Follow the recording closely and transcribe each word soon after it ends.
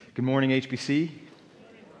Good morning, HBC.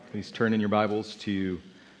 Please turn in your Bibles to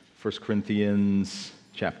 1 Corinthians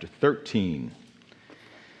chapter 13.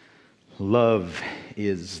 Love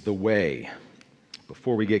is the way.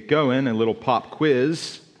 Before we get going, a little pop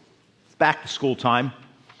quiz. It's back to school time.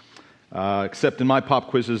 Except in my pop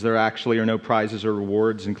quizzes, there actually are no prizes or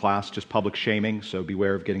rewards in class, just public shaming, so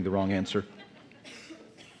beware of getting the wrong answer.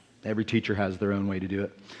 Every teacher has their own way to do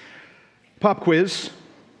it. Pop quiz.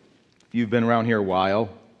 If you've been around here a while,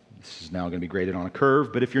 this is now going to be graded on a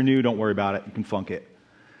curve, but if you're new, don't worry about it. You can flunk it.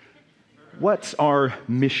 What's our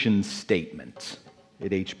mission statement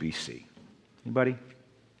at HBC? Anybody?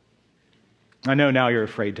 I know now you're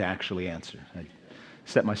afraid to actually answer. I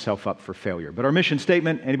set myself up for failure. But our mission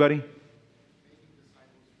statement, anybody?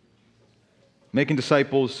 Making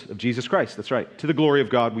disciples of Jesus Christ. That's right. To the glory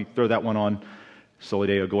of God. We throw that one on. Soli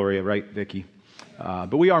Deo Gloria, right, Vicky?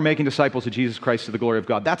 But we are making disciples of Jesus Christ to the glory of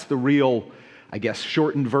God. That's the real, I guess,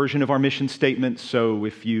 shortened version of our mission statement. So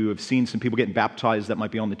if you have seen some people getting baptized, that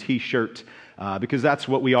might be on the t-shirt, because that's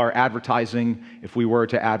what we are advertising if we were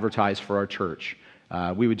to advertise for our church.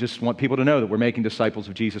 We would just want people to know that we're making disciples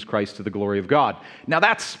of Jesus Christ to the glory of God. Now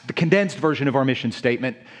that's the condensed version of our mission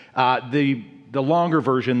statement. The longer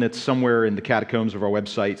version that's somewhere in the catacombs of our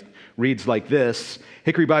website reads like this: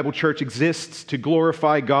 Hickory Bible Church exists to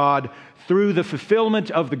glorify God through the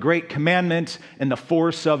fulfillment of the Great Commandment and the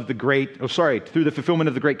force of the through the fulfillment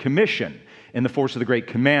of the Great Commission and the force of the Great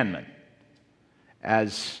Commandment.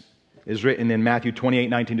 As is written in Matthew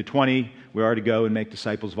 28:19-20, we are to go and make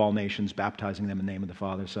disciples of all nations, baptizing them in the name of the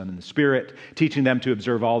Father, Son, and the Spirit, teaching them to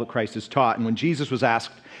observe all that Christ has taught. And when Jesus was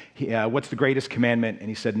asked, what's the greatest commandment? And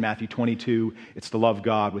he said in Matthew 22, it's to love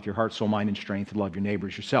God with your heart, soul, mind, and strength, and love your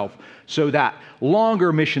neighbors yourself. So that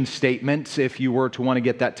longer mission statement, if you were to want to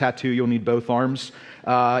get that tattoo, you'll need both arms,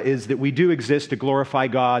 is that we do exist to glorify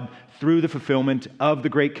God through the fulfillment of the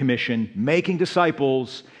Great Commission, making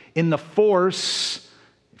disciples in the force,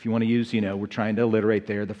 if you want to use, we're trying to alliterate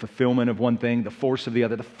there, the fulfillment of one thing, the force of the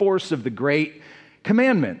other. The force of the Great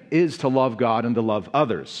Commandment is to love God and to love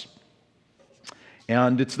others.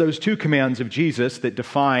 And it's those two commands of Jesus that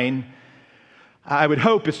define, I would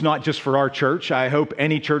hope it's not just for our church. I hope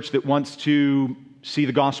any church that wants to see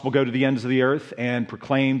the gospel go to the ends of the earth and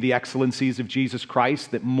proclaim the excellencies of Jesus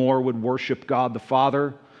Christ, that more would worship God the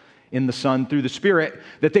Father in the Son through the Spirit,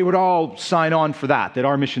 that they would all sign on for that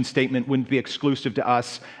our mission statement wouldn't be exclusive to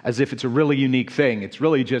us as if it's a really unique thing. It's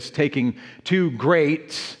really just taking the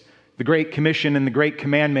Great Commission and the Great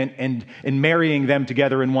Commandment and marrying them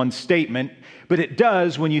together in one statement. But it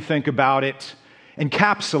does, when you think about it,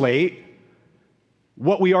 encapsulate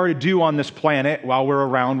what we are to do on this planet while we're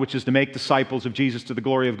around, which is to make disciples of Jesus to the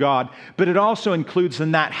glory of God. But it also includes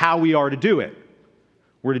in that how we are to do it.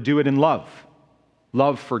 We're to do it in love.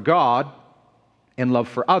 Love for God and love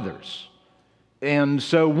for others. And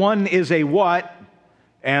so one is a what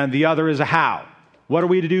and the other is a how. What are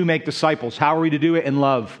we to do? Make disciples. How are we to do it? In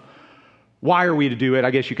love. Why are we to do it?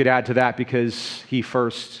 I guess you could add to that because He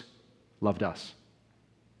first loved us.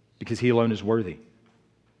 Because He alone is worthy.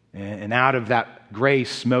 And out of that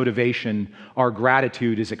grace, motivation, our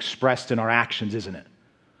gratitude is expressed in our actions, isn't it?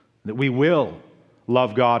 That we will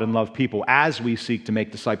love God and love people as we seek to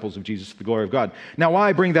make disciples of Jesus to the glory of God. Now, why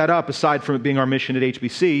I bring that up, aside from it being our mission at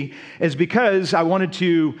HBC, is because I wanted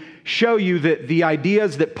to show you that the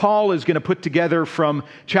ideas that Paul is going to put together from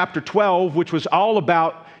chapter 12, which was all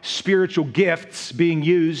about spiritual gifts being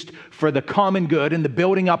used for the common good and the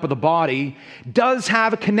building up of the body, does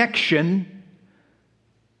have a connection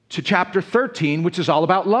to chapter 13, which is all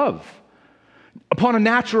about love. Upon a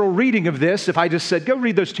natural reading of this, if I just said, go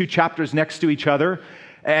read those two chapters next to each other,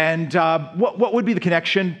 and what would be the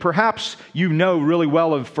connection? Perhaps you know really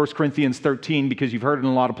well of 1 Corinthians 13 because you've heard it in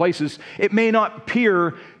a lot of places. It may not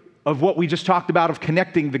appear of what we just talked about of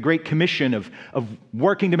connecting the Great Commission of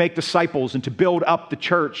working to make disciples and to build up the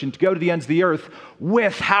church and to go to the ends of the earth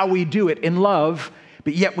with how we do it in love.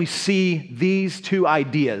 But yet we see these two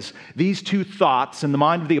ideas, these two thoughts in the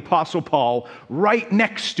mind of the Apostle Paul right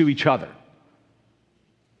next to each other,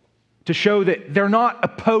 to show that they're not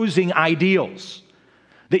opposing ideals,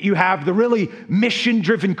 that you have the really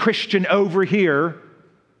mission-driven Christian over here,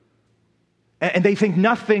 and they think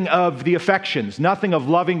nothing of the affections, nothing of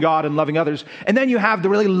loving God and loving others, and then you have the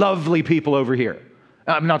really lovely people over here.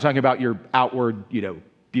 I'm not talking about your outward,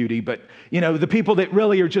 beauty, but, the people that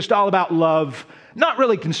really are just all about love, not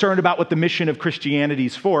really concerned about what the mission of Christianity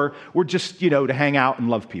is for. We're just, to hang out and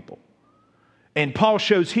love people. And Paul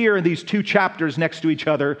shows here in these two chapters next to each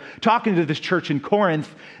other, talking to this church in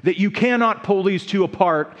Corinth, that you cannot pull these two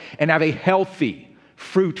apart and have a healthy,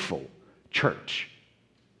 fruitful church.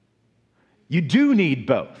 You do need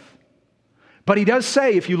both. But he does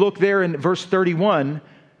say, if you look there in verse 31,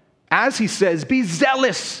 as he says, be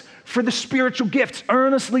zealous for the spiritual gifts,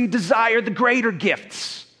 earnestly desire the greater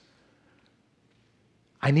gifts.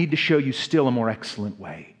 I need to show you still a more excellent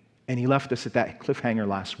way. And he left us at that cliffhanger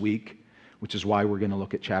last week, which is why we're going to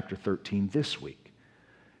look at chapter 13 this week,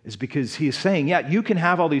 is because he is saying, yeah, you can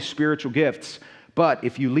have all these spiritual gifts, but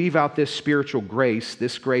if you leave out this spiritual grace,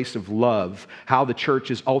 this grace of love, how the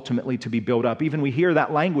church is ultimately to be built up, even we hear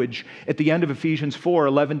that language at the end of Ephesians 4,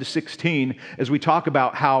 11 to 16, as we talk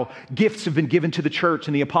about how gifts have been given to the church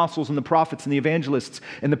and the apostles and the prophets and the evangelists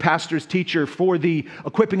and the pastor's teacher for the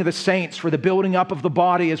equipping of the saints, for the building up of the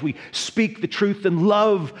body as we speak the truth and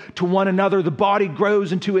love to one another. The body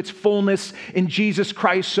grows into its fullness in Jesus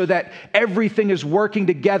Christ so that everything is working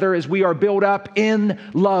together as we are built up in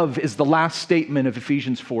love, is the last statement of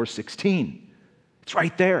Ephesians 4:16. It's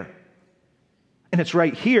right there. And it's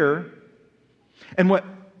right here. And what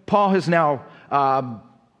Paul has now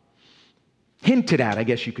hinted at, I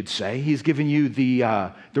guess you could say, he's given you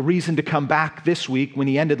the reason to come back this week when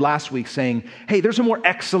he ended last week saying, hey, there's a more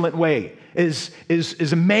excellent way. As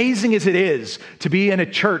amazing as it is to be in a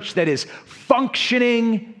church that is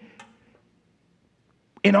functioning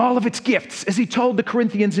in all of its gifts, as he told the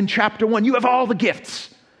Corinthians in chapter 1, you have all the gifts.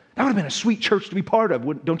 That would have been a sweet church to be part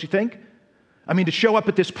of, don't you think? I mean, to show up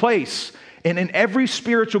at this place, and in every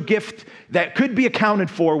spiritual gift that could be accounted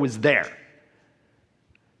for was there.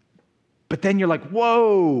 But then you're like,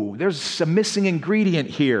 whoa, there's a missing ingredient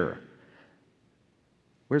here.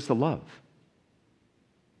 Where's the love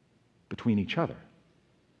between each other?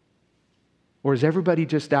 Or is everybody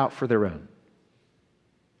just out for their own?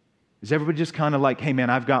 Is everybody just kind of like, hey man,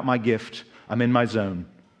 I've got my gift, I'm in my zone.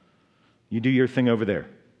 You do your thing over there.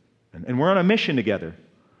 And we're on a mission together,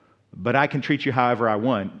 but I can treat you however I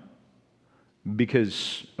want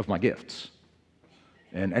because of my gifts.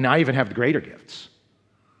 And I even have the greater gifts.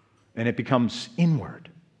 And it becomes inward,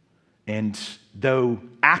 and though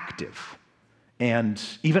active, and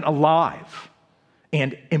even alive,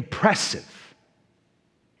 and impressive.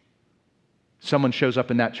 Someone shows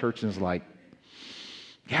up in that church and is like,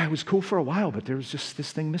 yeah, it was cool for a while, but there was just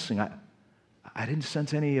this thing missing. I didn't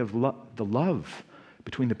sense any of the love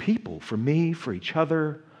between the people, for me, for each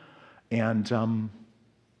other. And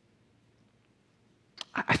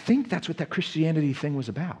I think that's what that Christianity thing was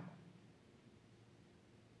about.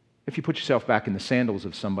 If you put yourself back in the sandals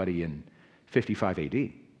of somebody in 55 AD,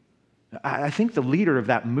 I think the leader of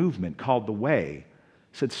that movement, called The Way,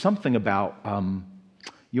 said something about,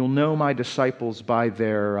 you'll know my disciples by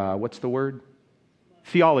their, what's the word?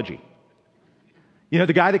 Theology. You know,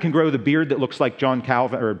 the guy that can grow the beard that looks like Charles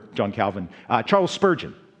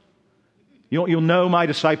Spurgeon. You'll know my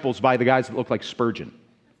disciples by the guys that look like Spurgeon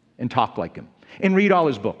and talk like him and read all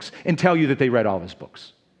his books and tell you that they read all his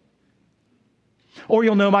books. Or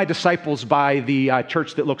you'll know my disciples by the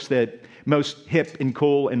church that looks the most hip and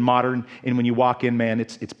cool and modern, and when you walk in, man,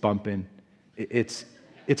 it's bumping, it's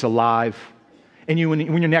alive. And when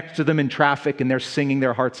you're next to them in traffic and they're singing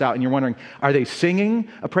their hearts out and you're wondering, are they singing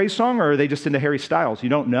a praise song or are they just into Harry Styles? You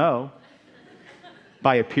don't know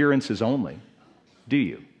by appearances only, do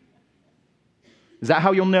you? Is that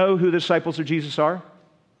how you'll know who the disciples of Jesus are?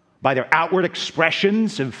 By their outward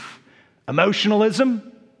expressions of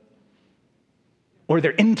emotionalism? Or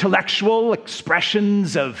their intellectual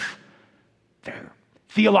expressions of their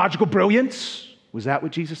theological brilliance? Was that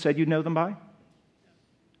what Jesus said you'd know them by?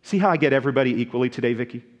 See how I get everybody equally today,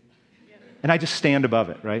 Vicki? And I just stand above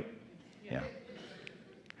it, right? Yeah.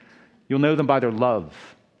 You'll know them by their love.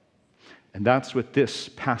 And that's what this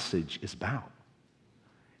passage is about.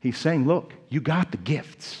 He's saying, look, you got the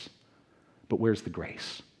gifts, but where's the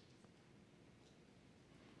grace?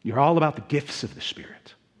 You're all about the gifts of the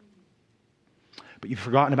Spirit, but you've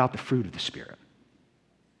forgotten about the fruit of the Spirit.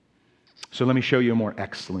 So let me show you a more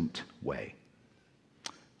excellent way.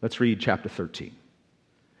 Let's read chapter 13.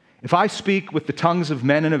 If I speak with the tongues of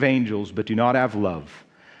men and of angels, but do not have love,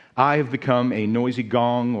 I have become a noisy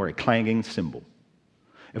gong or a clanging cymbal.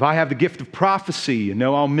 If I have the gift of prophecy and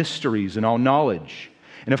know all mysteries and all knowledge,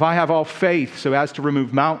 and if I have all faith so as to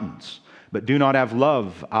remove mountains, but do not have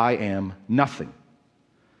love, I am nothing.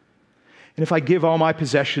 And if I give all my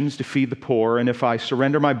possessions to feed the poor, and if I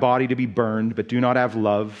surrender my body to be burned, but do not have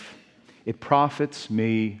love, it profits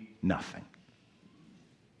me nothing.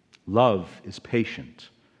 Love is patient.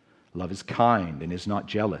 Love is kind and is not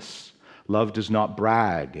jealous. Love does not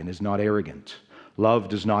brag and is not arrogant. Love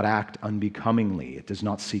does not act unbecomingly. It does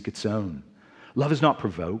not seek its own. Love is not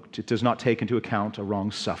provoked. It does not take into account a wrong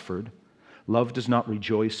suffered. Love does not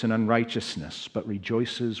rejoice in unrighteousness, but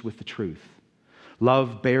rejoices with the truth.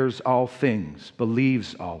 Love bears all things,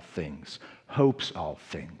 believes all things, hopes all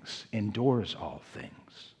things, endures all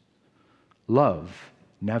things. Love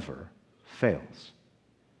never fails.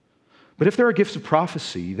 But if there are gifts of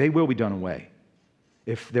prophecy, they will be done away.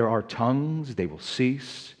 If there are tongues, they will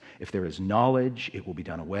cease. If there is knowledge, it will be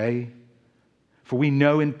done away. For we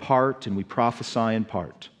know in part and we prophesy in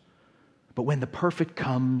part. But when the perfect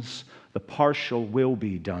comes, the partial will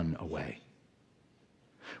be done away.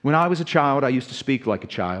 When I was a child, I used to speak like a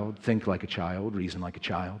child, think like a child, reason like a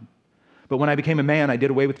child. But when I became a man, I did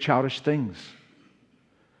away with childish things.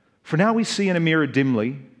 For now we see in a mirror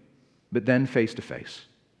dimly, but then face to face.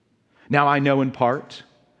 Now I know in part,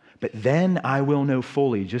 but then I will know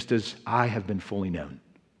fully, just as I have been fully known.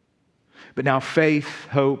 But now faith,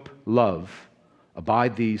 hope, love,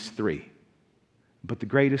 abide these three. But the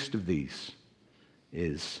greatest of these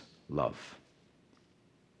is love.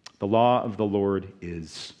 The law of the Lord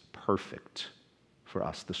is perfect for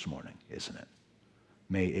us this morning, isn't it?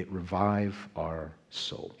 May it revive our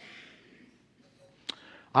soul.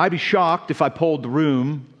 I'd be shocked if I polled the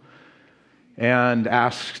room and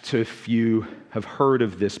asked if you have heard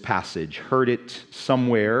of this passage, heard it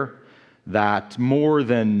somewhere, that more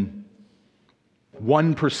than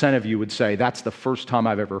 1% of you would say, that's the first time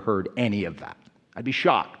I've ever heard any of that. I'd be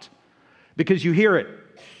shocked because you hear it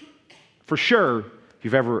for sure if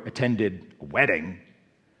you've ever attended a wedding.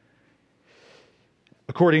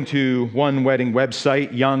 According to one wedding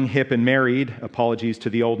website, Young, Hip, and Married, apologies to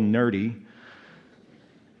the old and nerdy,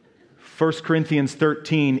 1 Corinthians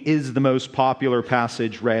 13 is the most popular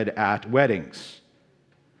passage read at weddings.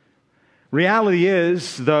 Reality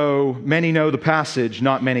is, though many know the passage,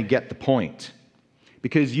 not many get the point,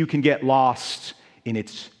 because you can get lost in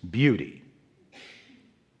its beauty.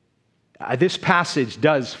 This passage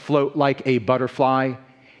does float like a butterfly,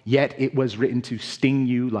 yet it was written to sting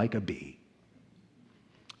you like a bee.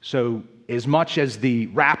 So, as much as the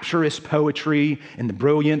rapturous poetry and the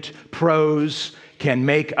brilliant prose can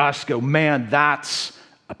make us go, man, that's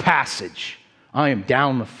a passage, I am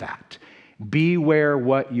down with that. Beware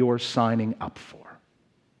what you're signing up for.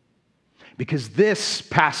 Because this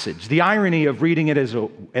passage, the irony of reading it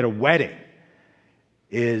at a wedding,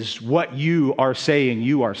 is what you are saying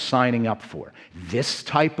you are signing up for. This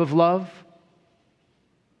type of love,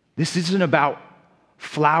 this isn't about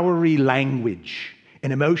flowery language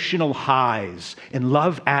and emotional highs and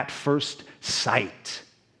love at first sight.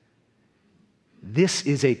 This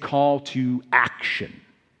is a call to action.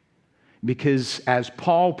 Because as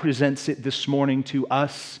Paul presents it this morning to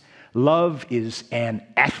us, love is an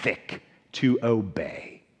ethic to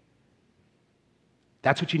obey.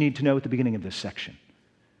 That's what you need to know at the beginning of this section.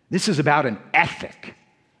 This is about an ethic,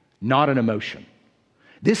 not an emotion.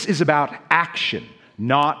 This is about action,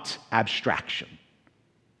 not abstraction.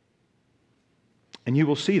 And you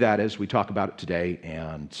will see that as we talk about it today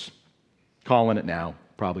and call on it now,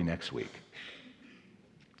 probably next week.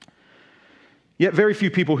 Yet very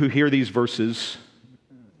few people who hear these verses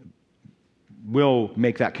will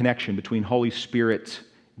make that connection between Holy Spirit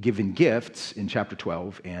given gifts in chapter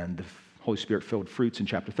 12 and the Holy Spirit filled fruits in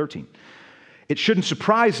chapter 13. It shouldn't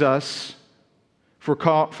surprise us for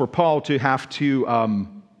Paul to have to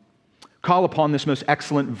call upon this most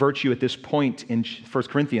excellent virtue at this point in 1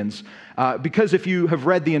 Corinthians, because if you have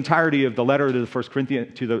read the entirety of the letter to the 1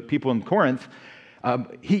 Corinthians to the people in Corinth,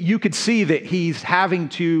 you could see that he's having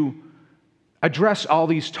to address all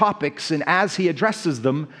these topics, and as he addresses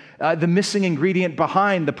them, the missing ingredient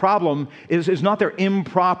behind the problem is not their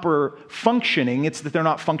improper functioning, it's that they're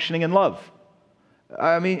not functioning in love.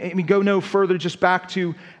 I mean, go no further, just back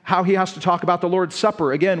to how he has to talk about the Lord's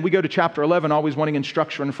Supper. Again, we go to chapter 11, always wanting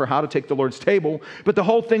instruction for how to take the Lord's table, but the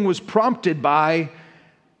whole thing was prompted by,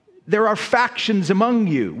 there are factions among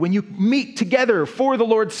you. When you meet together for the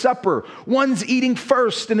Lord's Supper, one's eating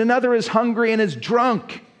first and another is hungry and is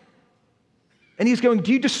drunk. And he's going,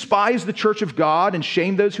 do you despise the church of God and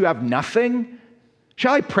shame those who have nothing?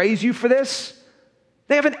 Shall I praise you for this?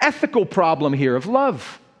 They have an ethical problem here of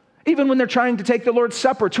love. Even when they're trying to take the Lord's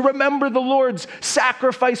Supper, to remember the Lord's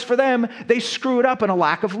sacrifice for them, they screw it up in a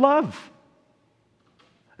lack of love.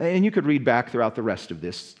 And you could read back throughout the rest of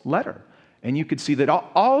this letter, and you could see that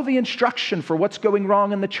all the instruction for what's going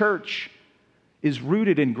wrong in the church is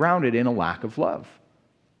rooted and grounded in a lack of love.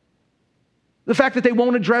 The fact that they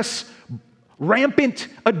won't address rampant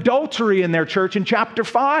adultery in their church in chapter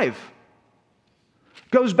 5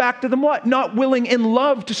 goes back to them what? Not willing in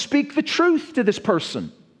love to speak the truth to this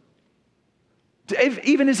person.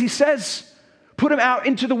 Even as he says, put him out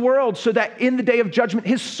into the world so that in the day of judgment,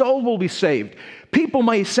 his soul will be saved. People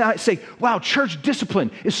may say, wow, church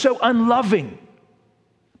discipline is so unloving.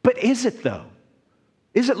 But is it though?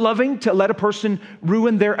 Is it loving to let a person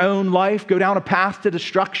ruin their own life, go down a path to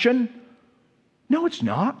destruction? No, it's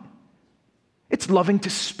not. It's loving to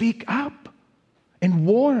speak up and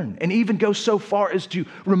warn and even go so far as to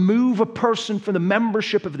remove a person from the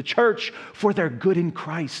membership of the church for their good in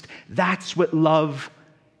Christ. That's what love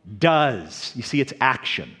does. You see, it's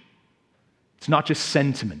action. It's not just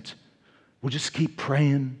sentiment. We'll just keep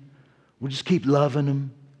praying. We'll just keep loving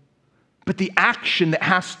them. But the action that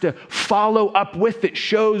has to follow up with it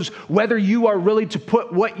shows whether you are really to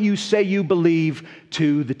put what you say you believe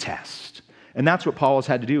to the test. And that's what Paul has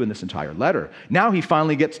had to do in this entire letter. Now he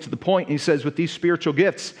finally gets to the point, and he says, with these spiritual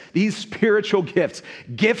gifts,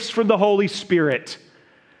 gifts from the Holy Spirit,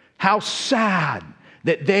 how sad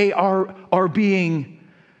that they are being,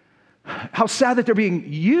 how sad that they're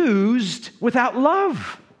being used without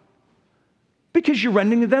love, because you're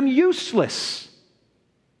rendering them useless.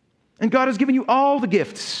 And God has given you all the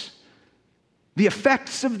gifts, the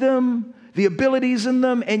effects of them, the abilities in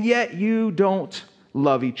them, and yet you don't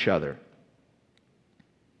love each other.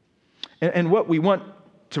 And what we want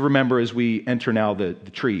to remember as we enter now the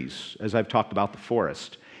trees, as I've talked about the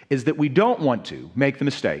forest, is that we don't want to make the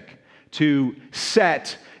mistake to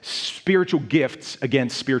set spiritual gifts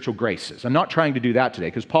against spiritual graces. I'm not trying to do that today,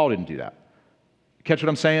 because Paul didn't do that. Catch what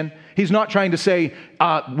I'm saying? He's not trying to say,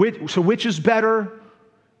 which is better?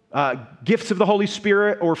 Gifts of the Holy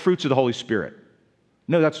Spirit or fruits of the Holy Spirit?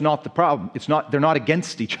 No, that's not the problem. They're not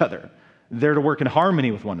against each other. They're to work in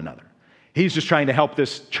harmony with one another. He's just trying to help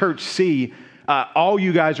this church see all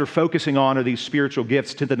you guys are focusing on are these spiritual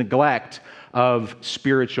gifts to the neglect of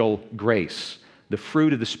spiritual grace. The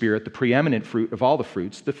fruit of the Spirit, the preeminent fruit of all the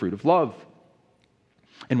fruits, the fruit of love.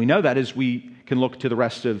 And we know that as we can look to the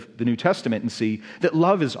rest of the New Testament and see that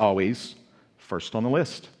love is always first on the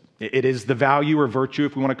list. It is the value or virtue,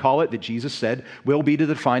 if we want to call it, that Jesus said will be the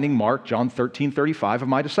defining mark, John 13:35, of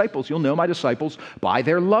my disciples. You'll know my disciples by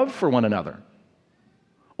their love for one another.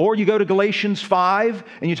 Or you go to Galatians 5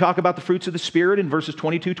 and you talk about the fruits of the Spirit in verses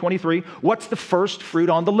 22, 23. What's the first fruit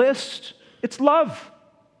on the list? It's love.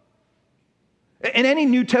 In any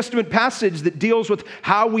New Testament passage that deals with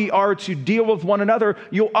how we are to deal with one another,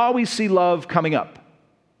 you'll always see love coming up.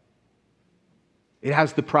 It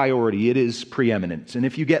has the priority. It is preeminence. And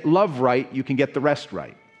if you get love right, you can get the rest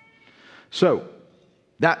right. So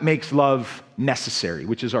that makes love necessary,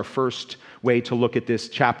 which is our first way to look at this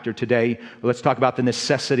chapter today. Let's talk about the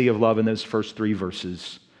necessity of love in those first three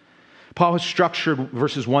verses. Paul has structured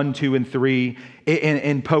verses 1, 2, and 3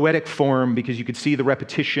 in poetic form because you could see the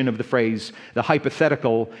repetition of the phrase, the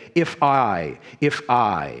hypothetical, if I,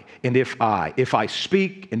 and if I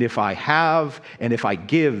speak, and if I have, and if I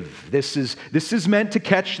give. This is meant to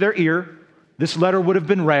catch their ear. This letter would have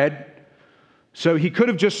been read. So he could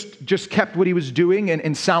have just kept what he was doing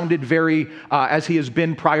and sounded very, as he has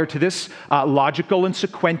been prior to this, logical and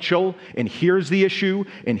sequential. And here's the issue,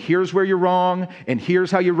 and here's where you're wrong, and here's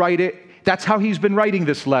how you write it. That's how he's been writing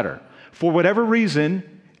this letter. For whatever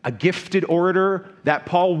reason, a gifted orator that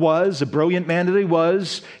Paul was, a brilliant man that he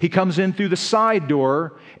was, he comes in through the side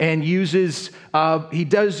door and uses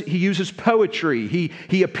poetry.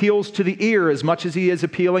 He appeals to the ear as much as he is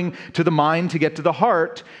appealing to the mind to get to the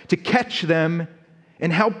heart, to catch them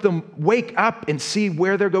and help them wake up and see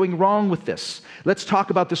where they're going wrong with this. Let's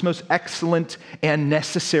talk about this most excellent and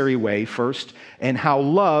necessary way first, and how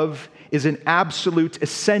love is an absolute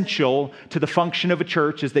essential to the function of a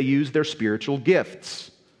church as they use their spiritual gifts.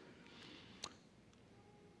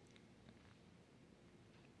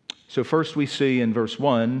 So first we see in verse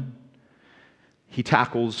 1, he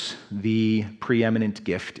tackles the preeminent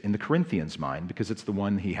gift in the Corinthians' mind because it's the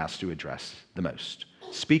one he has to address the most.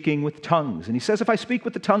 Speaking with tongues. And he says, if I speak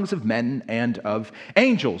with the tongues of men and of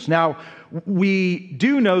angels. Now, we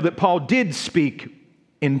do know that Paul did speak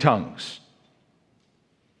in tongues.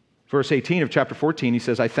 Verse 18 of chapter 14, he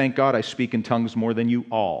says, I thank God I speak in tongues more than you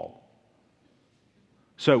all.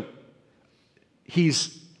 So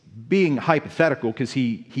he's being hypothetical because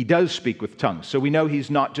he does speak with tongues. So we know he's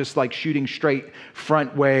not just like shooting straight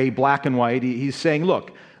front way, black and white. He's saying,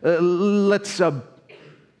 look, let's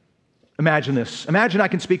imagine this. Imagine I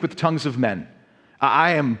can speak with the tongues of men.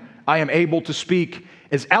 I am able to speak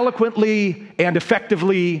as eloquently and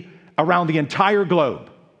effectively around the entire globe.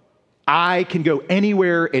 I can go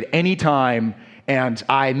anywhere at any time, and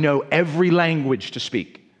I know every language to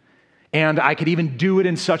speak. And I could even do it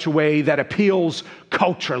in such a way that appeals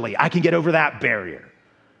culturally. I can get over that barrier.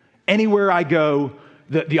 Anywhere I go,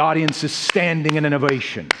 the audience is standing in an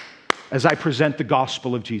ovation. as I present the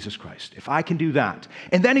gospel of Jesus Christ. If I can do that.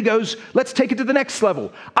 And then he goes, let's take it to the next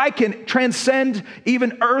level. I can transcend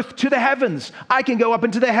even earth to the heavens. I can go up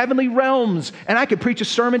into the heavenly realms, and I can preach a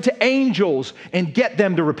sermon to angels and get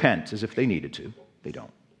them to repent, as if they needed to. They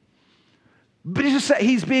don't. But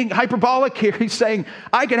he's being hyperbolic here. He's saying,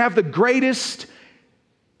 I can have the greatest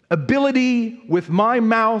ability with my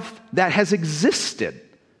mouth that has existed.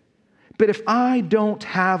 But if I don't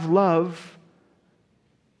have love,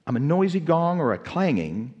 I'm a noisy gong or a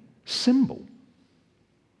clanging cymbal.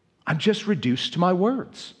 I'm just reduced to my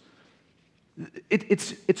words.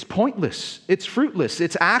 It's pointless. It's fruitless.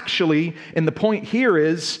 It's actually, and the point here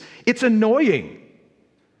is, it's annoying.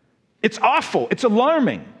 It's awful. It's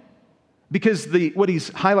alarming. Because what he's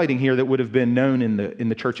highlighting here that would have been known in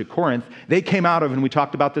the church at Corinth, they came out of, and we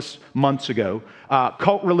talked about this months ago,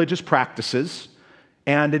 cult religious practices.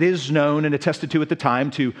 And it is known and attested to at the time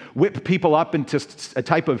to whip people up into a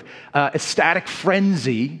type of ecstatic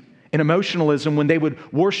frenzy and emotionalism when they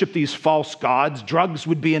would worship these false gods. Drugs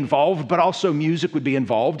would be involved, but also music would be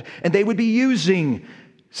involved. And they would be using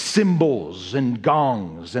cymbals and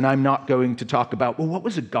gongs. And I'm not going to talk about, well, what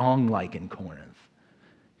was a gong like in Corinth?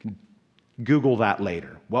 Google that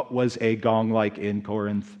later. What was a gong like in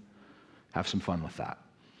Corinth? Have some fun with that.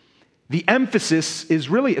 The emphasis is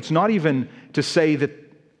really, it's not even to say that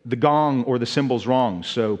the gong or the cymbal's wrong,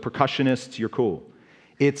 so percussionists, you're cool.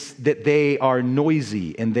 It's that they are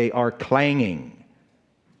noisy and they are clanging.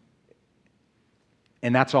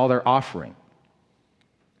 And that's all they're offering.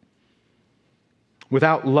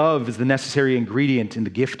 Without love as the necessary ingredient in the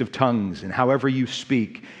gift of tongues, and however you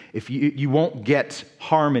speak, if you won't get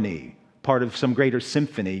harmony, part of some greater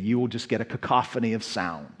symphony, you will just get a cacophony of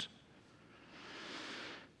sound.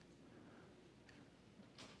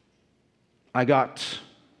 I got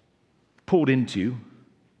pulled into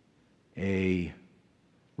a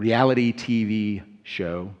reality TV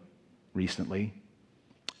show recently.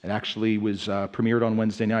 It actually was premiered on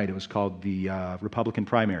Wednesday night. It was called the Republican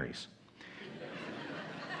Primaries.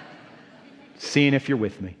 Seeing if you're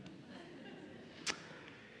with me.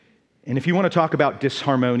 And if you want to talk about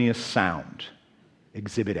disharmonious sound,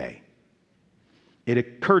 Exhibit A. It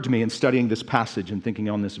occurred to me in studying this passage and thinking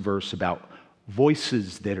on this verse about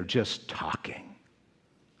voices that are just talking,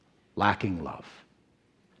 lacking love.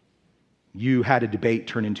 You had a debate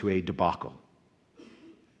turn into a debacle.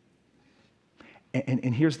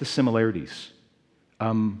 And here's the similarities.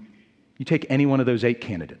 You take any one of those 8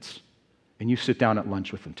 candidates, and you sit down at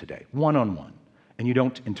lunch with them today, one-on-one, and you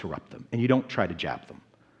don't interrupt them, and you don't try to jab them.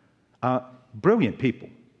 Brilliant people,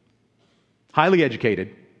 highly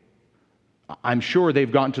educated. I'm sure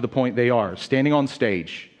they've gotten to the point they are, standing on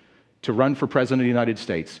stage to run for president of the United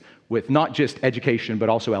States with not just education, but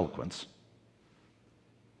also eloquence.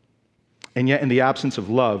 And yet, in the absence of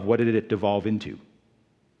love, what did it devolve into?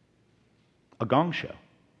 A gong show.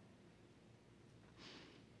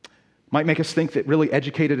 Might make us think that really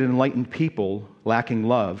educated and enlightened people lacking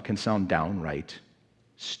love can sound downright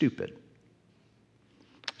stupid.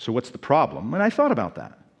 So what's the problem? And I thought about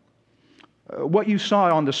that. What you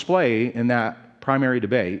saw on display in that primary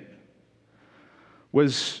debate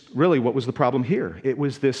was really what was the problem here. It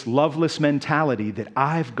was this loveless mentality that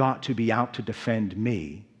I've got to be out to defend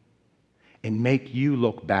me and make you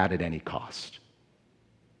look bad at any cost.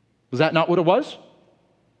 Was that not what it was?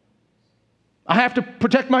 I have to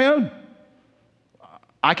protect my own.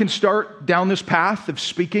 I can start down this path of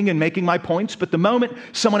speaking and making my points, but the moment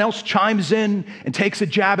someone else chimes in and takes a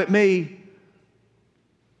jab at me,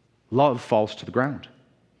 love falls to the ground.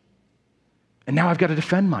 And now I've got to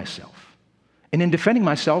defend myself. And in defending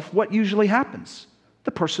myself, what usually happens?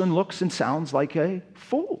 The person looks and sounds like a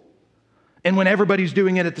fool. And when everybody's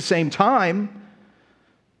doing it at the same time,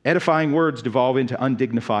 edifying words devolve into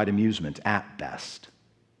undignified amusement at best.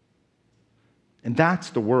 And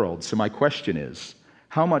that's the world. So my question is,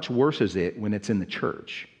 how much worse is it when it's in the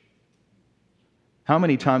church? How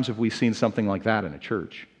many times have we seen something like that in a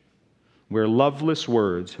church? Where loveless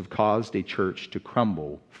words have caused a church to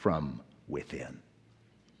crumble from within.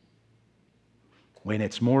 When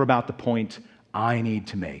it's more about the point I need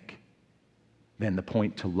to make than the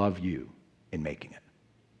point to love you in making it.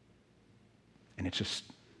 And it's just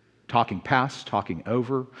talking past, talking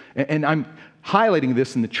over. And I'm highlighting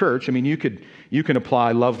this in the church. I mean, you can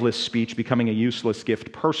apply loveless speech becoming a useless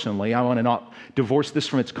gift personally. I want to not divorce this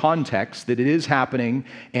from its context, that it is happening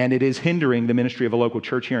and it is hindering the ministry of a local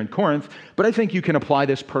church here in Corinth. But I think you can apply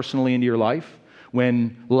this personally into your life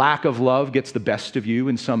when lack of love gets the best of you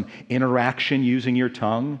in some interaction using your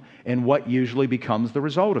tongue, and what usually becomes the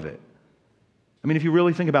result of it. I mean, if you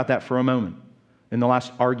really think about that for a moment, in the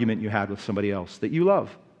last argument you had with somebody else that you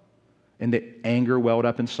love, and the anger welled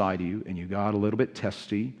up inside you and you got a little bit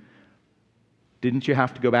testy, didn't you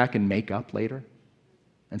have to go back and make up later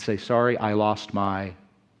and say, sorry, I lost my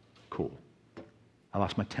cool. I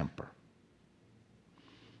lost my temper.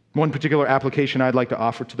 One particular application I'd like to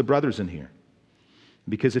offer to the brothers in here,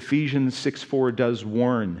 because Ephesians 6:4 does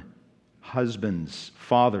warn husbands,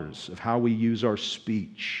 fathers, of how we use our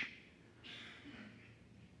speech.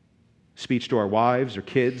 Speech to our wives or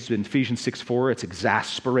kids. In Ephesians 6:4, it's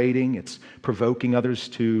exasperating, it's provoking others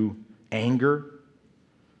to anger.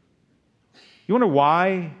 You wonder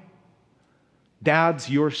why, dads,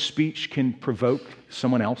 your speech can provoke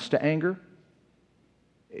someone else to anger?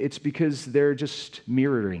 It's because they're just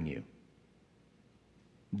mirroring you.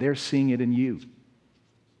 They're seeing it in you.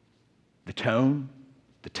 The tone,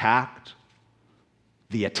 the tact,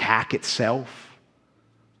 the attack itself,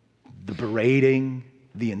 the berating,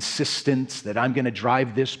 the insistence that I'm going to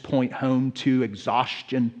drive this point home to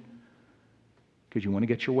exhaustion because you want to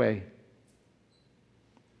get your way.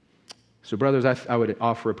 So, brothers, I would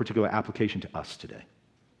offer a particular application to us today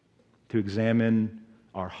to examine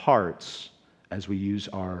our hearts as we use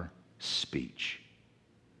our speech.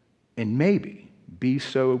 And maybe be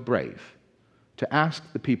so brave to ask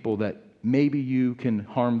the people that maybe you can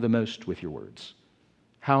harm the most with your words,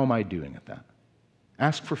 how am I doing at that?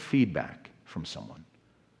 Ask for feedback from someone,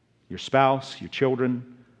 your spouse, your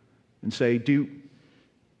children, and say,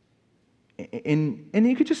 and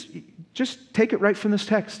you could just take it right from this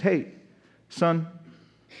text. Hey, son,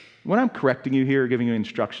 when I'm correcting you here, giving you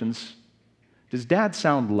instructions, does dad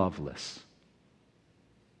sound loveless?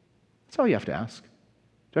 That's all you have to ask.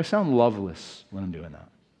 Do I sound loveless when I'm doing that?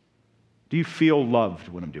 Do you feel loved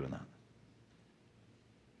when I'm doing that?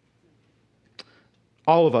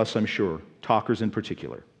 All of us, I'm sure, talkers in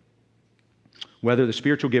particular, whether the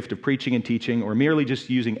spiritual gift of preaching and teaching or merely just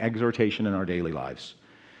using exhortation in our daily lives,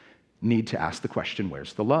 need to ask the question,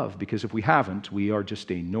 where's the love? Because if we haven't, we are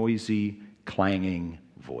just a noisy, clanging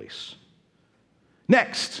voice.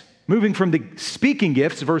 Next, moving from the speaking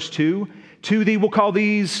gifts, verse 2, to we'll call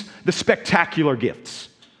these the spectacular gifts.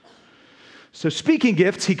 So speaking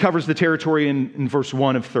gifts, he covers the territory in verse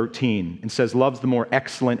 1 of 13 and says, love's the more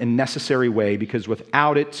excellent and necessary way because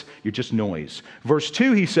without it, you're just noise. Verse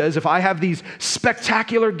 2, he says, if I have these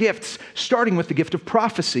spectacular gifts, starting with the gift of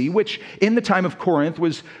prophecy, which in the time of Corinth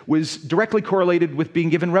was directly correlated with being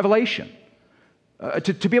given revelation.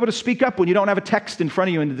 To be able to speak up when you don't have a text in front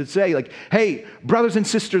of you and to say, like, hey, brothers and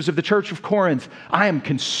sisters of the church of Corinth, I am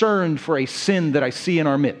concerned for a sin that I see in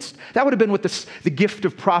our midst. That would have been what the gift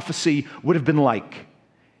of prophecy would have been like.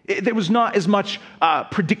 There was not as much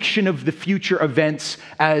prediction of the future events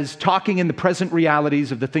as talking in the present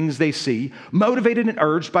realities of the things they see, motivated and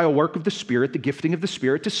urged by a work of the Spirit, the gifting of the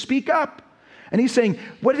Spirit, to speak up. And he's saying,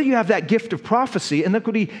 whether you have that gift of prophecy, and look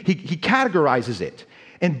what he categorizes it.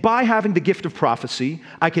 And by having the gift of prophecy,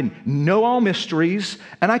 I can know all mysteries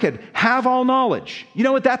and I could have all knowledge. You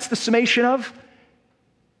know what that's the summation of?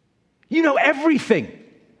 You know everything.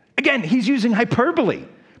 Again, he's using hyperbole.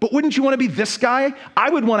 But wouldn't you want to be this guy?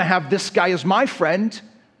 I would want to have this guy as my friend.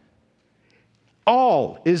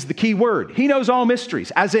 All is the key word. He knows all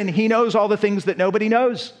mysteries, as in he knows all the things that nobody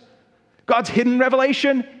knows. God's hidden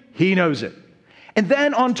revelation, he knows it. And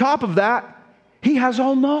then on top of that, he has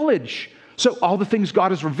all knowledge. So all the things God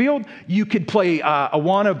has revealed, you could play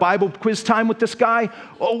a Bible quiz time with this guy.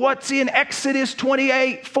 Oh, what's in Exodus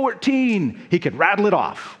 28:14? He could rattle it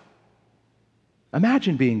off.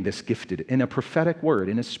 Imagine being this gifted in a prophetic word,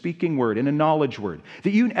 in a speaking word, in a knowledge word, that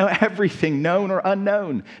you know everything known or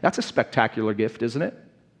unknown. That's a spectacular gift, isn't it?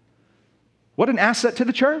 What an asset to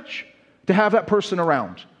the church to have that person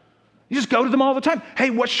around. You just go to them all the time. Hey,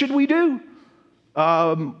 what should we do?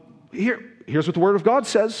 Here's what the Word of God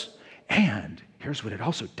says. And here's what it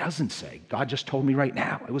also doesn't say. God just told me right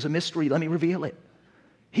now. It was a mystery. Let me reveal it.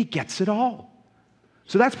 He gets it all.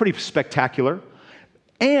 So that's pretty spectacular.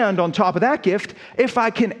 And on top of that gift, if I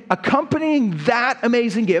can accompany that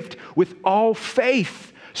amazing gift with all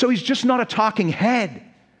faith, so he's just not a talking head.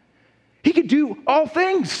 He could do all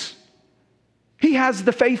things. He has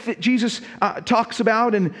the faith that Jesus talks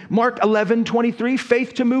about in Mark 11:23,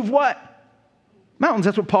 faith to move what? Mountains.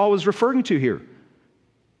 That's what Paul was referring to here.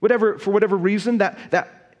 For whatever reason, that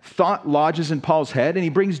thought lodges in Paul's head, and he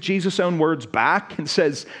brings Jesus' own words back and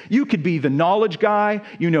says, you could be the knowledge guy,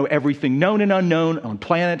 you know everything known and unknown on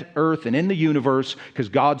planet Earth and in the universe, because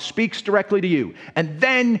God speaks directly to you. And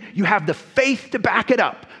then you have the faith to back it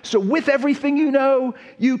up. So with everything you know,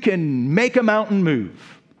 you can make a mountain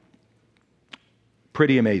move.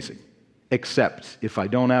 Pretty amazing. Except if I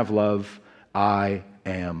don't have love, I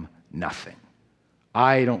am nothing.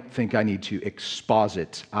 I don't think I need to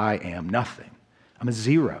exposit. I am nothing. I'm a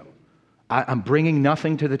zero. I'm bringing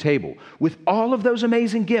nothing to the table. With all of those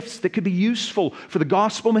amazing gifts that could be useful for the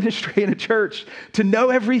gospel ministry in a church, to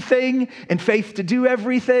know everything and faith to do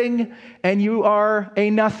everything, and you are a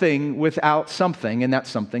nothing without something, and that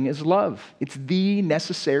something is love. It's the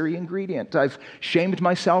necessary ingredient. I've shamed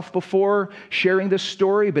myself before sharing this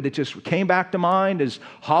story, but it just came back to mind as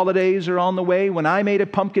holidays are on the way when I made a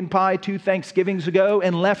pumpkin pie 2 Thanksgivings ago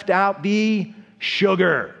and left out the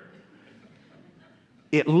sugar.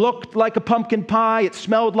 It looked like a pumpkin pie. It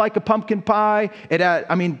smelled like a pumpkin pie. It had,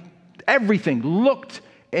 everything looked,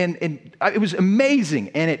 and it was amazing.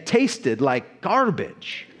 And it tasted like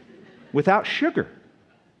garbage without sugar.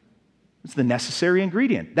 It's the necessary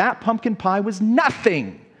ingredient. That pumpkin pie was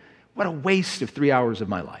nothing. What a waste of 3 hours of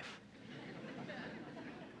my life.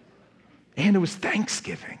 And it was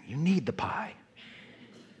Thanksgiving. You need the pie.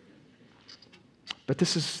 But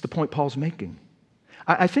this is the point Paul's making.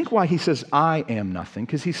 I think why he says, I am nothing,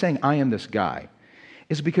 because he's saying, I am this guy,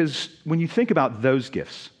 is because when you think about those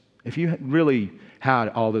gifts, if you really had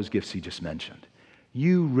all those gifts he just mentioned,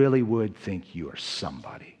 you really would think you are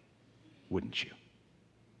somebody, wouldn't you?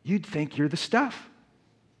 You'd think you're the stuff.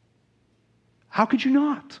 How could you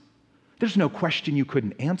not? There's no question you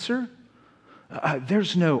couldn't answer.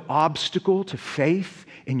 There's no obstacle to faith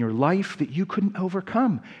in your life that you couldn't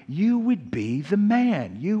overcome. You would be the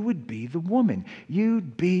man. You would be the woman.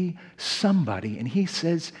 You'd be somebody. And he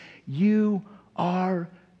says, you are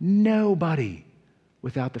nobody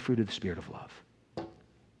without the fruit of the Spirit of love.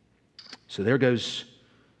 So there goes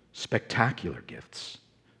spectacular gifts.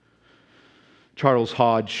 Charles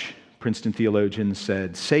Hodge, Princeton theologian,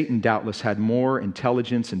 said, Satan doubtless had more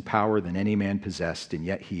intelligence and power than any man possessed, and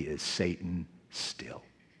yet he is Satan still.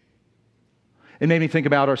 It made me think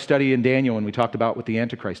about our study in Daniel when we talked about what the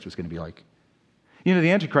Antichrist was going to be like. You know, the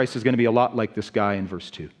Antichrist is going to be a lot like this guy in verse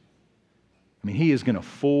 2. He is going to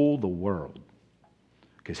fool the world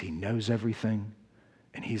because he knows everything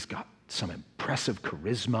and he's got some impressive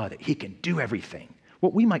charisma that he can do everything,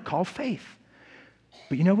 what we might call faith.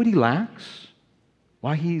 But you know what he lacks?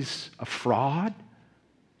 Why he's a fraud?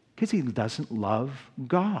 Because he doesn't love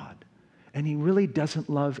God. And he really doesn't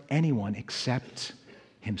love anyone except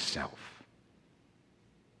himself.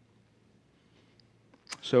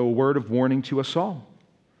 So a word of warning to us all.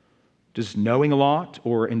 Does knowing a lot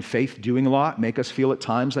or in faith doing a lot make us feel at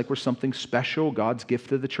times like we're something special, God's gift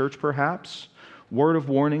to the church perhaps? Word of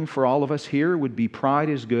warning for all of us here would be pride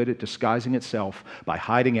is good at disguising itself by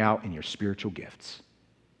hiding out in your spiritual gifts.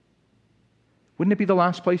 Wouldn't it be the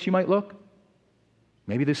last place you might look?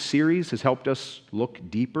 Maybe this series has helped us look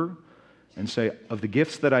deeper and say, of the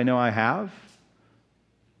gifts that I know I have,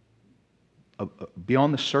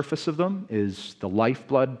 beyond the surface of them is the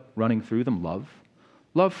lifeblood running through them, love.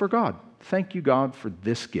 Love for God. Thank you, God, for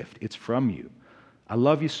this gift. It's from you. I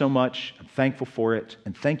love you so much. I'm thankful for it.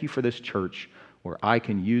 And thank you for this church where I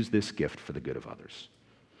can use this gift for the good of others.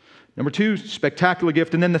 Number 2, spectacular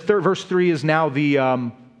gift. And then the third, verse 3 is now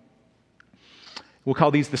the... We'll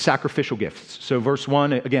call these the sacrificial gifts. So verse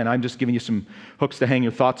 1, again, I'm just giving you some hooks to hang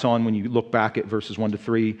your thoughts on when you look back at verses 1 to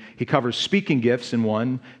 3. He covers speaking gifts in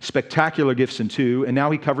 1, spectacular gifts in 2, and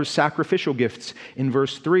now he covers sacrificial gifts in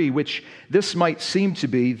verse 3, which this might seem to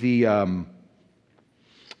be the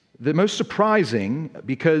most surprising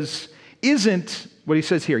because isn't what he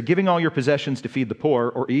says here, giving all your possessions to feed the poor,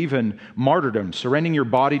 or even martyrdom, surrendering your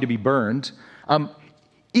body to be burned,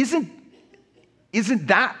 isn't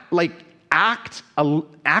that like act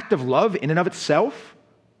of love in and of itself?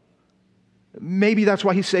 Maybe that's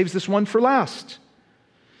why he saves this one for last.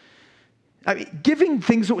 Giving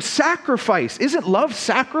things with sacrifice. Isn't love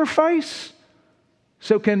sacrifice?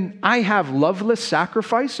 So can I have loveless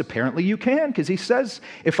sacrifice? Apparently you can, because he says,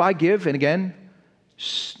 if I give, and again,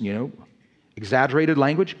 exaggerated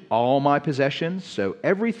language, all my possessions, so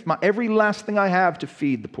every last thing I have to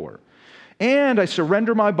feed the poor, and I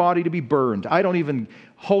surrender my body to be burned. I don't even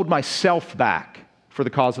hold myself back for the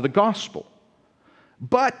cause of the gospel.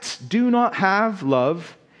 But do not have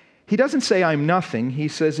love. He doesn't say I'm nothing. He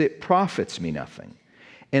says it profits me nothing.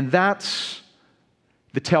 And that's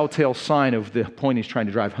the telltale sign of the point he's trying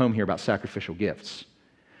to drive home here about sacrificial gifts.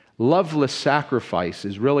 Loveless sacrifice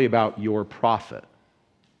is really about your profit.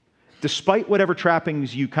 Despite whatever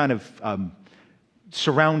trappings you kind of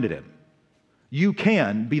surrounded him, you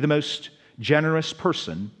can be the most generous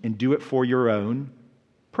person and do it for your own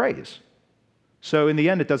praise. So in the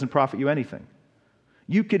end, it doesn't profit you anything.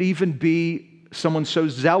 You could even be someone so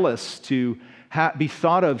zealous to be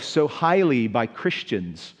thought of so highly by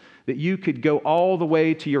Christians that you could go all the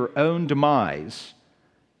way to your own demise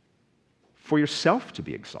for yourself to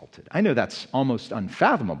be exalted. I know that's almost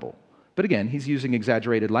unfathomable, but again, he's using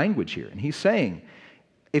exaggerated language here. And he's saying,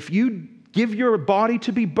 if you give your body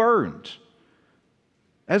to be burned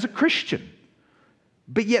as a Christian,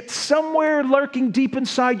 but yet somewhere lurking deep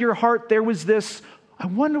inside your heart, there was this, I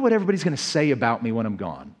wonder what everybody's going to say about me when I'm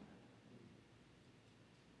gone.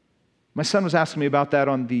 My son was asking me about that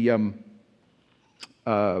on the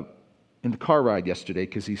in the car ride yesterday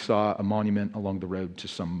because he saw a monument along the road to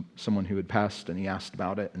someone who had passed, and he asked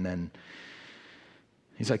about it. And then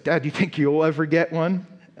he's like, "Dad, do you think you'll ever get one?"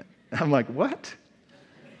 I'm like, "What?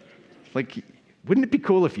 Like, wouldn't it be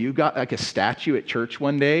cool if you got like a statue at church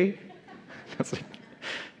one day?" I was like,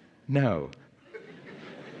 "No."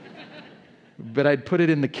 But I'd put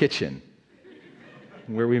it in the kitchen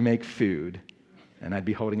where we make food, and I'd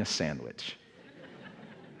be holding a sandwich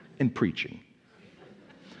and preaching.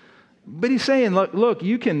 But he's saying, look,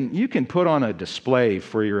 you can put on a display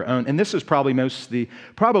for your own, and this is probably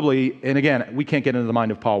and again, we can't get into the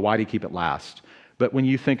mind of Paul, why did he keep it last? But when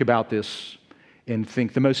you think about this and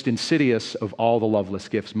think the most insidious of all the loveless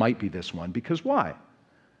gifts might be this one, because why?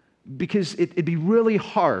 Because it'd be really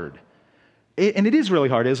hard, and it is really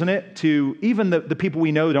hard, isn't it, to even the people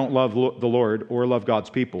we know don't love the Lord or love God's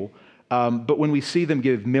people, but when we see them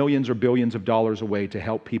give millions or billions of dollars away to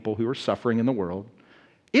help people who are suffering in the world,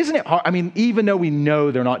 isn't it hard? I mean, even though we know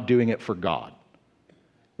they're not doing it for God,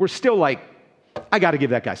 we're still like, I got to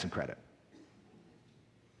give that guy some credit.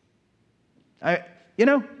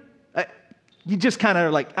 You just kind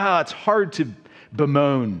of like, it's hard to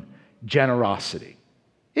bemoan generosity.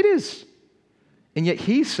 It is. And yet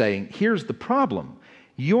he's saying, here's the problem.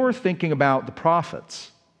 You're thinking about the prophets,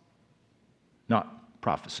 not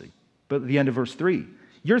prophecy. But at the end of verse 3,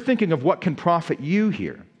 you're thinking of what can profit you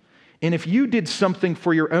here. And if you did something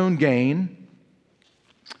for your own gain,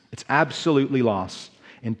 it's absolutely loss.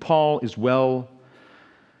 And Paul is well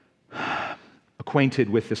acquainted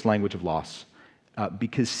with this language of loss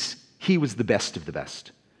because he was the best of the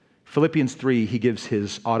best. Philippians 3, he gives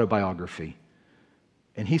his autobiography.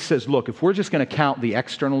 And he says, look, if we're just going to count the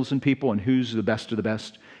externals in people and who's the best of the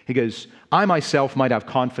best, he goes, I myself might have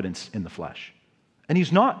confidence in the flesh. And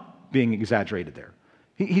he's not being exaggerated there.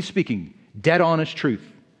 He's speaking dead honest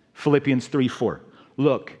truth. Philippians 3:4.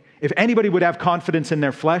 Look, if anybody would have confidence in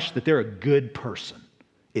their flesh that they're a good person,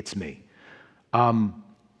 it's me.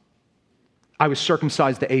 I was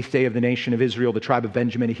circumcised the 8th day of the nation of Israel, the tribe of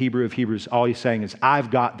Benjamin, a Hebrew of Hebrews. All he's saying is,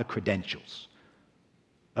 I've got the credentials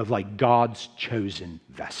of like God's chosen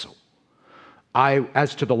vessel.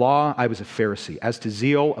 As to the law, I was a Pharisee. As to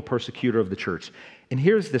zeal, a persecutor of the church. And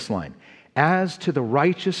here's this line. As to the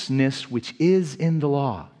righteousness which is in the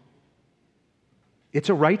law. It's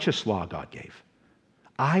a righteous law God gave.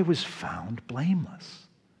 I was found blameless.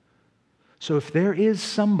 So if there is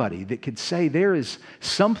somebody that could say there is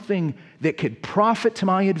something that could profit to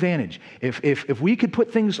my advantage, if we could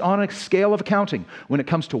put things on a scale of accounting, when it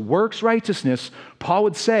comes to works righteousness, Paul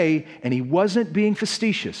would say, and he wasn't being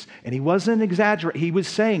facetious, and he wasn't exaggerating, he was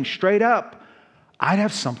saying straight up, I'd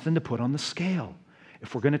have something to put on the scale.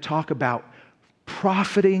 If we're going to talk about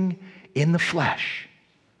profiting in the flesh,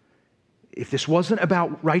 if this wasn't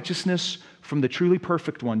about righteousness from the truly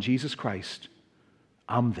perfect one, Jesus Christ,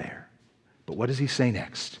 I'm there. But what does he say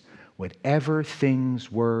next? Whatever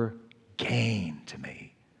things were gain to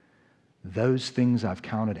me, those things I've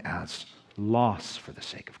counted as loss for the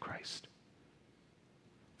sake of Christ.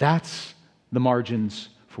 That's the margins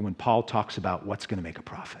for when Paul talks about what's going to make a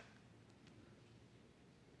profit.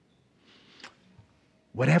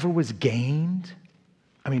 Whatever was gained,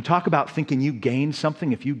 I mean, talk about thinking you gained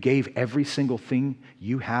something if you gave every single thing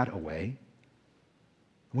you had away.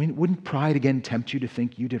 Wouldn't pride again tempt you to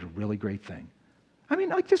think you did a really great thing? I mean,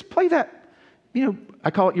 like just play that,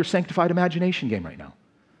 I call it your sanctified imagination game right now.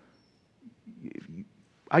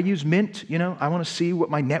 I use Mint, I want to see what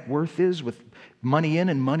my net worth is with money in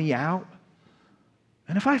and money out.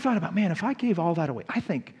 And if I thought about, man, if I gave all that away, I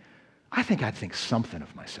think I'd think something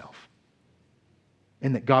of myself.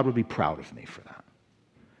 And that God would be proud of me for that.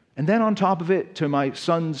 And then on top of it, to my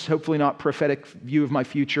son's hopefully not prophetic view of my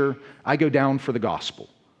future, I go down for the gospel.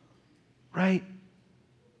 Right?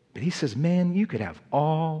 But he says, man, you could have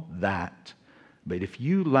all that, but if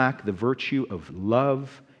you lack the virtue of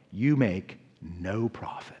love, you make no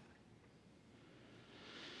profit.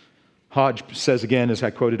 Hodge says again, as I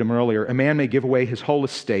quoted him earlier, a man may give away his whole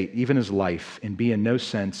estate, even his life, and be in no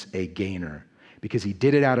sense a gainer, because he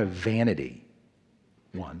did it out of vanity,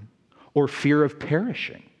 one, or fear of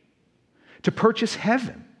perishing, to purchase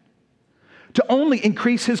heaven, to only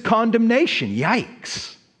increase his condemnation.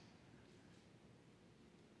 Yikes.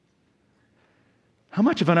 How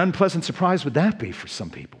much of an unpleasant surprise would that be for some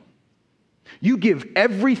people? You give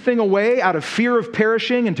everything away out of fear of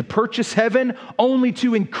perishing and to purchase heaven, only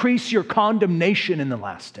to increase your condemnation in the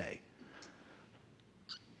last day.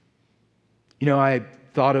 You know, I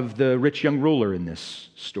thought of the rich young ruler in this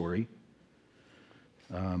story.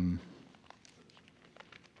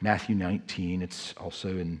 Matthew 19, it's also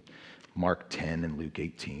in Mark 10 and Luke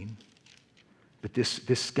 18. But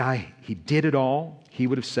this guy, he did it all. He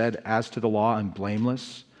would have said, as to the law, I'm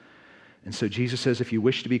blameless. And so Jesus says, if you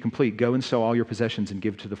wish to be complete, go and sell all your possessions and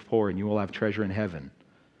give to the poor, and you will have treasure in heaven.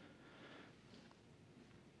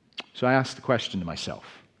 So I asked the question to myself.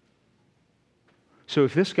 So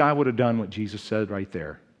if this guy would have done what Jesus said right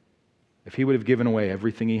there, if he would have given away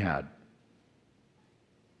everything he had,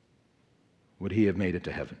 would he have made it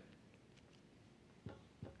to heaven?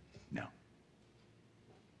 No.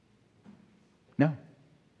 No.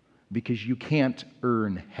 Because you can't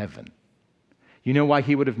earn heaven. You know why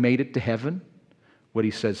he would have made it to heaven? What he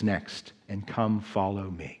says next, and come follow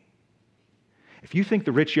me. If you think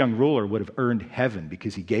the rich young ruler would have earned heaven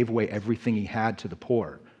because he gave away everything he had to the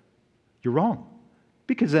poor, you're wrong.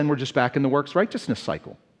 Because then we're just back in the works righteousness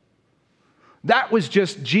cycle. That was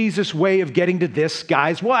just Jesus' way of getting to this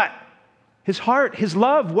guy's what? His heart, his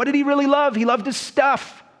love. What did he really love? He loved his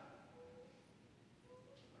stuff.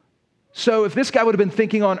 So if this guy would have been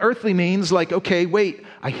thinking on earthly means, like, okay, wait,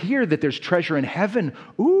 I hear that there's treasure in heaven.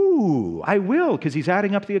 Ooh, I will, because he's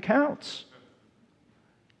adding up the accounts.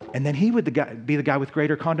 And then he would be the guy with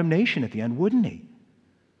greater condemnation at the end, wouldn't he?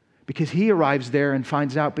 Because he arrives there and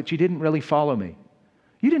finds out, but you didn't really follow me.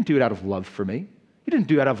 You didn't do it out of love for me. You didn't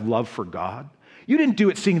do it out of love for God. You didn't do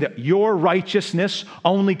it seeing that your righteousness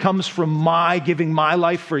only comes from my giving my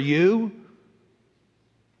life for you.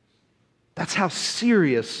 That's how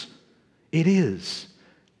serious it is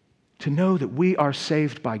to know that we are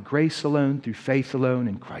saved by grace alone, through faith alone,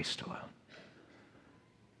 in Christ alone.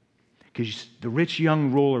 Because the rich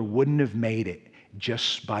young ruler wouldn't have made it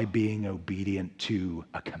just by being obedient to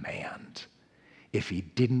a command if he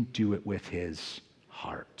didn't do it with his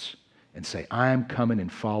heart and say, I'm coming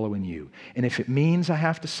and following you. And if it means I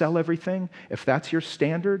have to sell everything, if that's your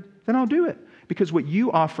standard, then I'll do it. Because what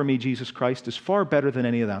you offer me, Jesus Christ, is far better than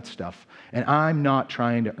any of that stuff. And I'm not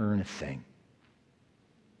trying to earn a thing.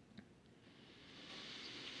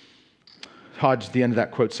 Hodge, at the end of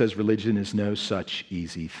that quote, says, religion is no such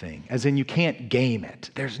easy thing. As in, you can't game it.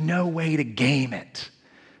 There's no way to game it.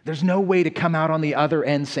 There's no way to come out on the other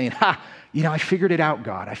end saying, I figured it out,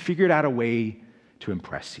 God. I figured out a way to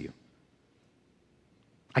impress you.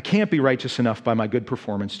 I can't be righteous enough by my good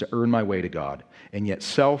performance to earn my way to God, and yet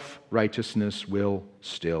self-righteousness will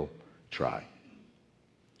still try.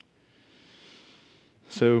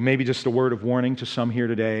 So maybe just a word of warning to some here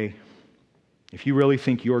today. If you really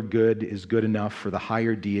think your good is good enough for the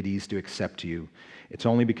higher deities to accept you, it's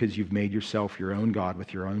only because you've made yourself your own God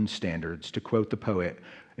with your own standards. To quote the poet,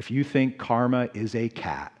 if you think karma is a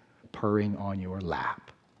cat purring on your lap,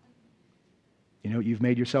 you know what you've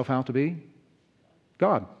made yourself out to be?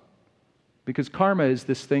 God. Because karma is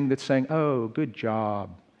this thing that's saying, oh, good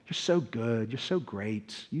job. You're so good. You're so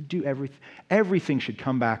great. You do everything. Everything should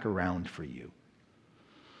come back around for you.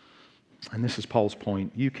 And this is Paul's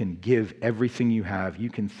point. You can give everything you have. You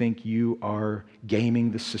can think you are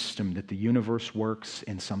gaming the system, that the universe works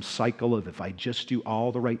in some cycle of if I just do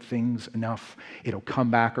all the right things enough, it'll come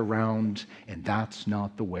back around. And that's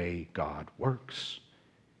not the way God works.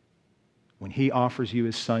 When he offers you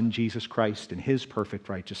his son, Jesus Christ, and his perfect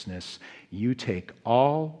righteousness, you take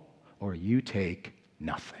all or you take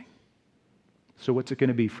nothing. So what's it going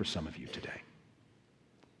to be for some of you today?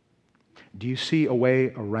 Do you see a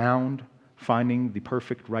way around finding the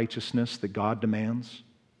perfect righteousness that God demands?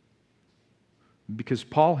 Because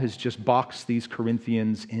Paul has just boxed these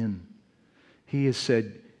Corinthians in. He has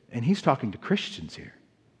said, and he's talking to Christians here,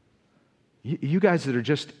 you guys that are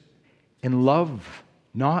just in love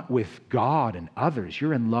not with God and others.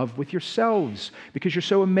 You're in love with yourselves because you're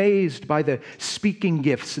so amazed by the speaking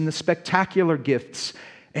gifts and the spectacular gifts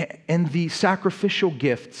and the sacrificial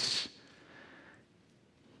gifts.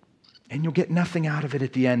 And you'll get nothing out of it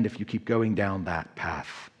at the end if you keep going down that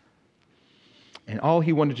path. And all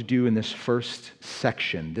he wanted to do in this first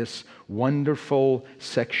section, this wonderful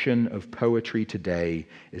section of poetry today,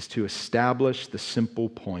 is to establish the simple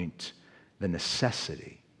point, the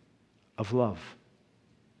necessity of love.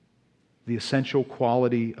 The essential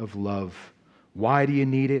quality of love. Why do you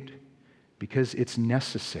need it? Because it's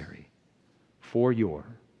necessary for your,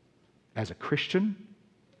 as a Christian,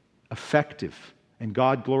 effective and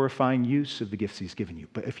God-glorifying use of the gifts he's given you.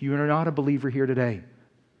 But if you are not a believer here today,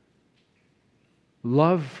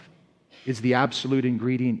 love is the absolute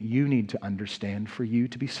ingredient you need to understand for you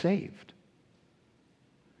to be saved.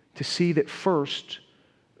 To see that first,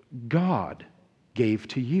 God gave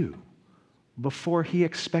to you before He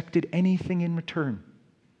expected anything in return.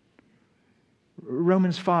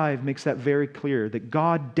 Romans 5 makes that very clear, that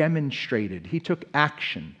God demonstrated, He took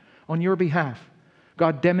action on your behalf.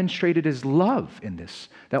 God demonstrated His love in this,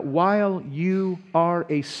 that while you are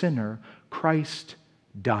a sinner, Christ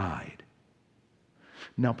died.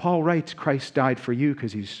 Now, Paul writes Christ died for you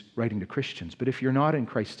because he's writing to Christians. But if you're not in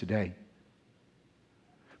Christ today,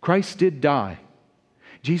 Christ did die.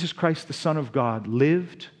 Jesus Christ, the Son of God,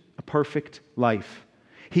 lived a perfect life.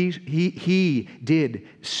 He did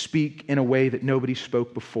speak in a way that nobody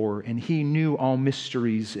spoke before, and He knew all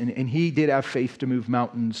mysteries, and He did have faith to move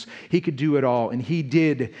mountains. He could do it all, and He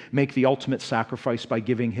did make the ultimate sacrifice by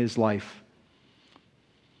giving His life.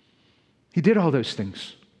 He did all those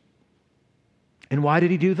things. And why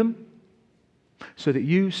did He do them? So that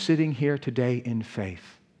you sitting here today in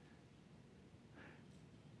faith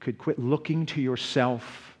could quit looking to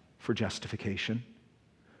yourself for justification.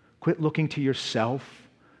 Quit looking to yourself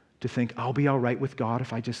to think, I'll be all right with God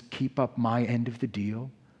if I just keep up my end of the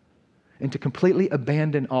deal. And to completely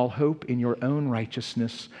abandon all hope in your own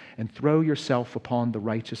righteousness and throw yourself upon the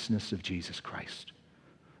righteousness of Jesus Christ.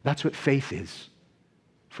 That's what faith is.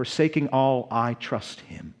 Forsaking all, I trust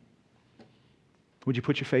Him. Would you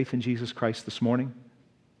put your faith in Jesus Christ this morning?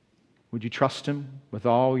 Would you trust Him with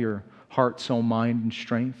all your heart, soul, mind, and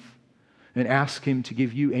strength? And ask Him to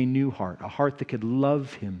give you a new heart, a heart that could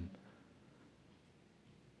love Him.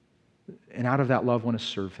 And out of that love, want to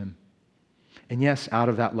serve Him. And yes, out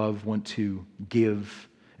of that love, want to give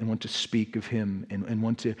and want to speak of Him and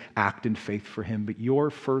want to act in faith for Him. But your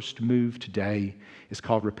first move today is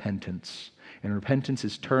called repentance. And repentance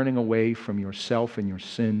is turning away from yourself and your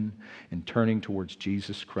sin and turning towards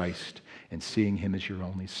Jesus Christ and seeing Him as your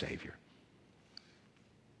only Savior.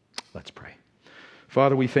 Let's pray.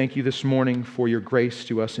 Father, we thank You this morning for Your grace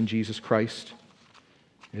to us in Jesus Christ.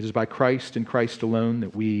 It is by Christ and Christ alone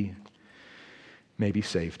that we may be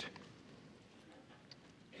saved.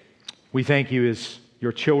 We thank You as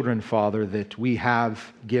Your children, Father, that we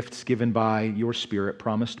have gifts given by Your Spirit,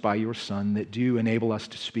 promised by Your Son, that do enable us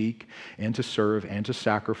to speak and to serve and to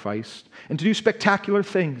sacrifice and to do spectacular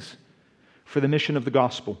things for the mission of the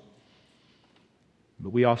gospel.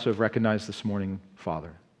 But we also have recognized this morning,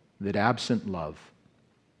 Father, that absent love,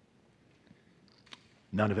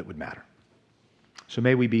 none of it would matter. So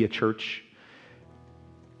may we be a church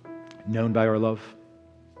known by our love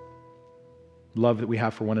that we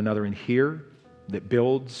have for one another in here, that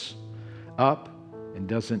builds up and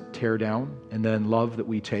doesn't tear down, and then love that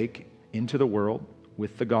we take into the world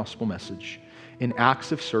with the gospel message in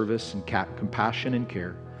acts of service and compassion and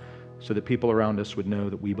care so that people around us would know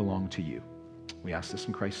that we belong to You. We ask this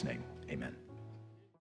in Christ's name. Amen.